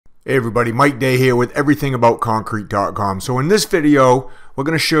Hey everybody, Mike Day here with everythingaboutconcrete.com. So in this video, we're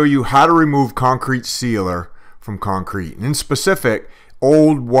going to show you how to remove concrete sealer from concrete. And in specific,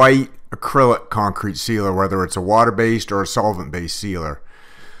 old white acrylic concrete sealer, whether it's a water-based or a solvent-based sealer.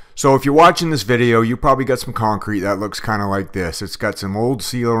 So if you're watching this video, you probably got some concrete that looks kind of like this. It's got some old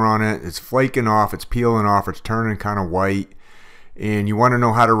sealer on it, it's flaking off, it's peeling off, it's turning kind of white, and you want to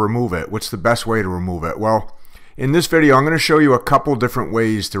know how to remove it. What's the best way to remove it? Well, in this video, I'm going to show you a couple different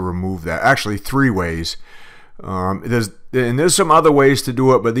ways to remove that. Actually, 3 ways. There's some other ways to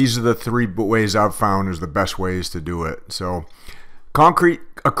do it, but these are the 3 ways I've found is the best ways to do it. So,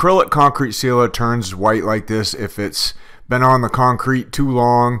 acrylic concrete sealer turns white like this if it's been on the concrete too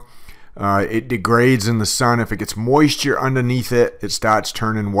long. It degrades in the sun. If it gets moisture underneath it, it starts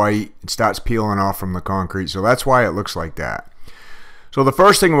turning white. It starts peeling off from the concrete. So that's why it looks like that. So the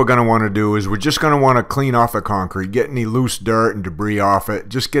first thing we're going to want to do is we're just going to want to clean off the concrete, get any loose dirt and debris off it.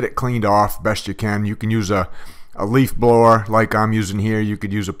 Just get it cleaned off best you can. You can use a leaf blower like I'm using here. You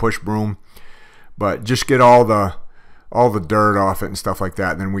could use a push broom, but just get all the dirt off it and stuff like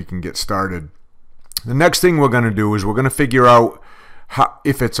that, and then we can get started. The next thing we're going to do is we're going to figure out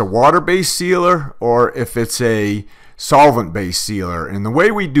if it's a water-based sealer or if it's a solvent-based sealer. And the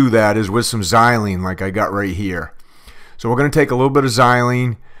way we do that is with some xylene like I got right here. So we're going to take a little bit of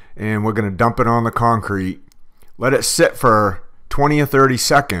xylene and we're going to dump it on the concrete, let it sit for 20 or 30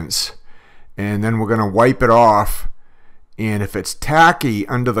 seconds, and then we're going to wipe it off. And if it's tacky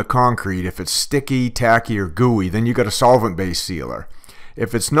under the concrete, if it's sticky, tacky, or gooey, then you got a solvent-based sealer.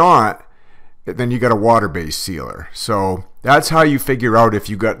 If it's not, then you got a water-based sealer. So that's how you figure out if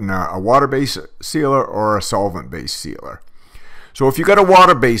you got a water-based sealer or a solvent-based sealer. So if you got a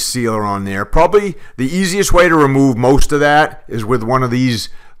water-based sealer on there, probably the easiest way to remove most of that is with one of these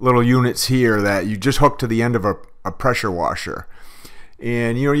little units here that you just hook to the end of a pressure washer.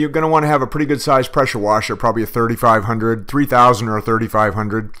 And you know, you're going to want to have a pretty good sized pressure washer, probably a 3500, 3000 or a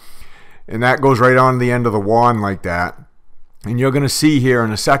 3500. And that goes right on the end of the wand like that. And you're going to see here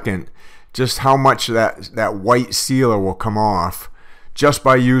in a second just how much that white sealer will come off just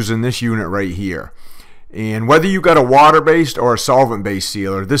by using this unit right here. And whether you got a water-based or a solvent-based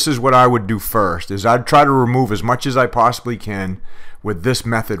sealer, this is what I would do first, is I'd try to remove as much as I possibly can with this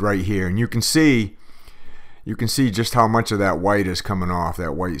method right here. And you can see just how much of that white is coming off,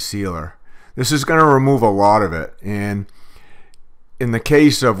 that white sealer. This is going to remove a lot of it. And in the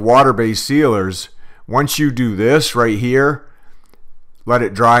case of water-based sealers, once you do this right here, let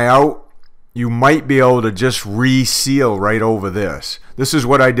it dry out, you might be able to just re-seal right over this. This is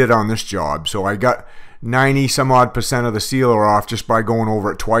what I did on this job. So I got 90 some odd % of the sealer off just by going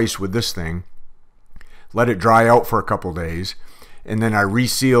over it twice with this thing. Let it dry out for a couple days, and then I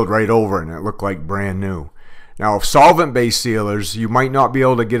resealed right over it and it looked like brand new. Now if solvent-based sealers, you might not be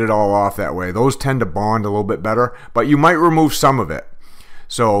able to get it all off that way. Those tend to bond a little bit better, but you might remove some of it.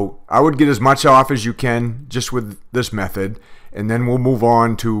 So I would get as much off as you can just with this method, and then we'll move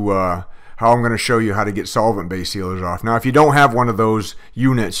on to how I'm going to show you how to get solvent-based sealers off. Now if you don't have one of those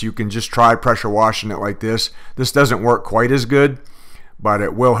units, you can just try pressure washing it like this. This doesn't work quite as good, but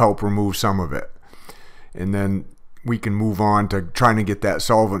it will help remove some of it. And then we can move on to trying to get that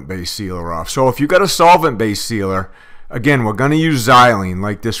solvent-based sealer off. So if you got a solvent-based sealer, again, we're going to use xylene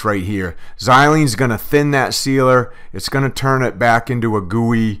like this right here. Xylene's going to thin that sealer. It's going to turn it back into a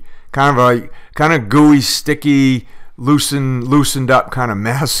gooey, kind of gooey, sticky, loosened up kind of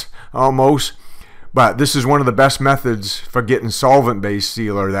mess almost. But this is one of the best methods for getting solvent-based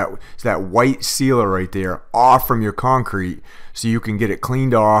sealer, that white sealer right there, off from your concrete, so you can get it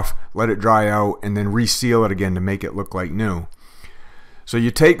cleaned off, let it dry out, and then reseal it again to make it look like new. So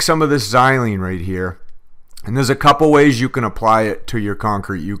you take some of this xylene right here, and there's a couple ways you can apply it to your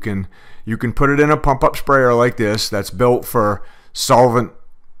concrete. You can put it in a pump-up sprayer like this that's built for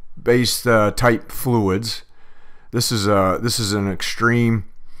solvent-based type fluids. This is an extreme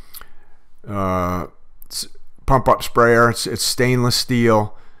pump-up sprayer. It's stainless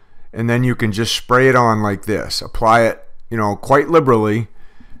steel, and then you can just spray it on like this. Apply it, you know, quite liberally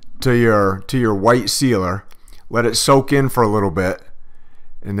to your white sealer. Let it soak in for a little bit,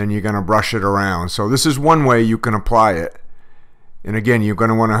 and then you're going to brush it around. So this is one way you can apply it. And again, you're going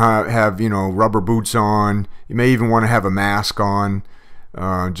to want to have you know, rubber boots on. You may even want to have a mask on,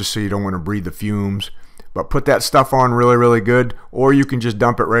 just so you don't want to breathe the fumes. But put that stuff on really, really good, or you can just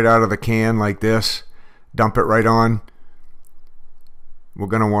dump it right out of the can like this. Dump it right on. You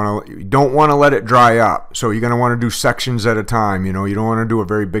don't want to let it dry up, so you're going to want to do sections at a time. You know, you don't want to do a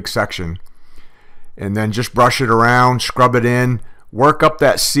very big section. And then just brush it around, scrub it in, work up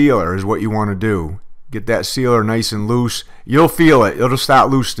that sealer is what you want to do. Get that sealer nice and loose. You'll feel it. It'll start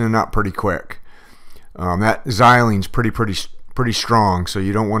loosening up pretty quick. That xylene's pretty strong, so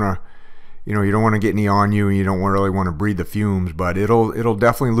you don't want to, you don't want to get any on you, and you don't really want to breathe the fumes. But it'll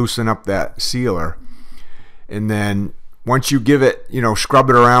definitely loosen up that sealer. And then once you give it, scrub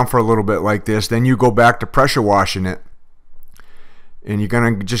it around for a little bit like this, then you go back to pressure washing it. And you're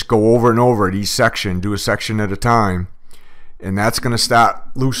gonna just go over and over at each section, do a section at a time. And that's going to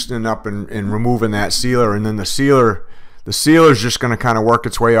start loosening up and removing that sealer. And then the sealer is just going to kind of work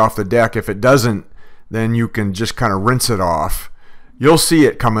its way off the deck. If it doesn't, then you can just kind of rinse it off. You'll see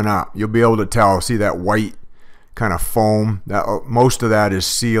it coming up. You'll be able to tell. See that white kind of foam? Most of that is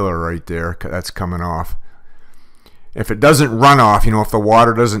sealer right there. That's coming off. If it doesn't run off, if the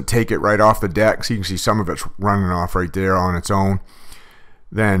water doesn't take it right off the deck, so you can see some of it's running off right there on its own,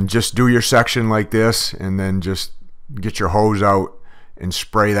 then just do your section like this, and then just get your hose out and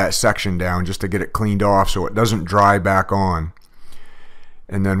spray that section down just to get it cleaned off so it doesn't dry back on.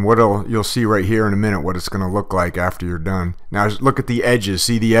 And then you'll see right here in a minute what it's going to look like after you're done. Now look at the edges.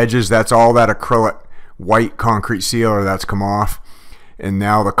 See the edges? That's all that acrylic white concrete sealer that's come off. And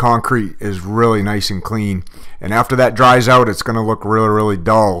now the concrete is really nice and clean. And after that dries out, it's going to look really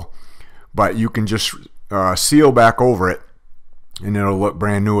dull. But you can just seal back over it, and it'll look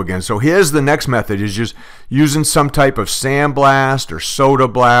brand new again. So here's the next method, is just using some type of sandblast or soda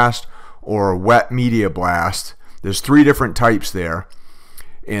blast or wet media blast. There's 3 different types there.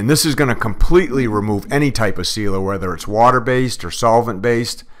 And this is going to completely remove any type of sealer, whether it's water-based or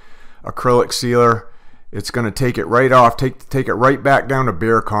solvent-based acrylic sealer. It's going to take it right off, take it right back down to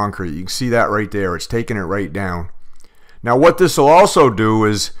bare concrete. You can see that right there. It's taking it right down. Now what this will also do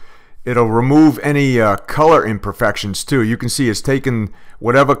is it'll remove any color imperfections too. You can see it's taken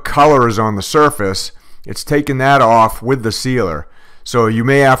whatever color is on the surface, it's taken that off with the sealer. So you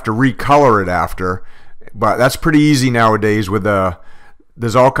may have to recolor it after, but that's pretty easy nowadays with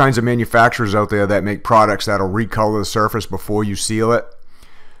there's all kinds of manufacturers out there that make products that'll recolor the surface before you seal it.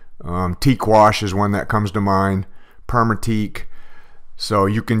 Teak wash is one that comes to mind, Permateak. So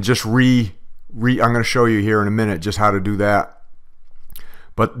you can just I'm going to show you here in a minute just how to do that.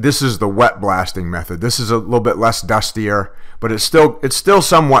 But this is the wet blasting method. This is a little bit less dustier, but it's still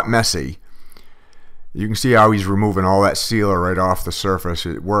somewhat messy. You can see how he's removing all that sealer right off the surface.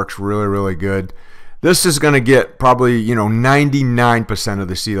 It works really good. This is going to get probably 99% of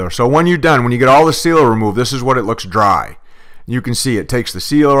the sealer. So when you're done, when you get all the sealer removed, this is what it looks dry. You can see it takes the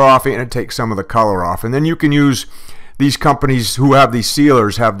sealer off and it takes some of the color off. And then you can use these companies who have these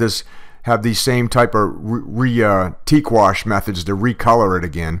sealers have these same type of teak wash methods to recolor it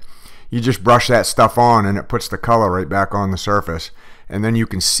again. You just brush that stuff on and it puts the color right back on the surface, and then you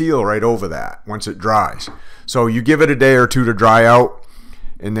can seal right over that once it dries. So you give it a day or two to dry out,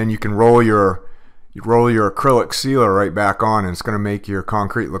 and then you can roll your acrylic sealer right back on, and it's going to make your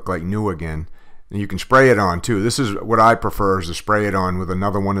concrete look like new again. And you can spray it on too. This is what I prefer, is to spray it on with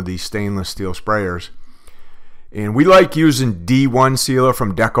another one of these stainless steel sprayers. And we like using D1 sealer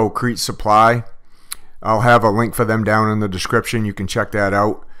from Deco-Crete Supply. I'll have a link for them down in the description. You can check that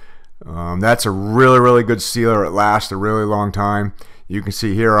out. That's a really good sealer. It lasts a really long time. You can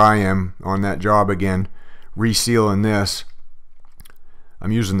see here I am on that job again, resealing this.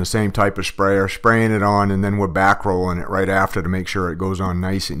 I'm using the same type of sprayer, spraying it on, and then we're back rolling it right after to make sure it goes on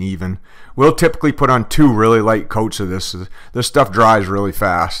nice and even. We'll typically put on 2 really light coats of this. This stuff dries really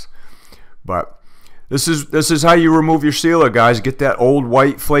fast. But this is how you remove your sealer, guys. Get that old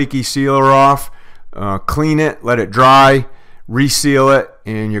white flaky sealer off, clean it, let it dry, reseal it,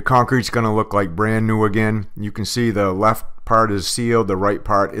 and your concrete's going to look like brand new again. You can see the left part is sealed, the right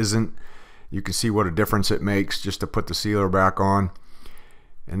part isn't. You can see what a difference it makes just to put the sealer back on.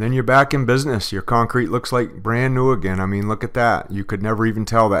 And then you're back in business. Your concrete looks like brand new again. I mean, look at that. You could never even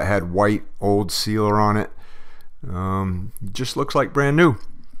tell that had white old sealer on it. It just looks like brand new.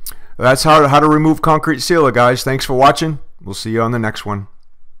 That's how to remove concrete sealer, guys. Thanks for watching. We'll see you on the next one.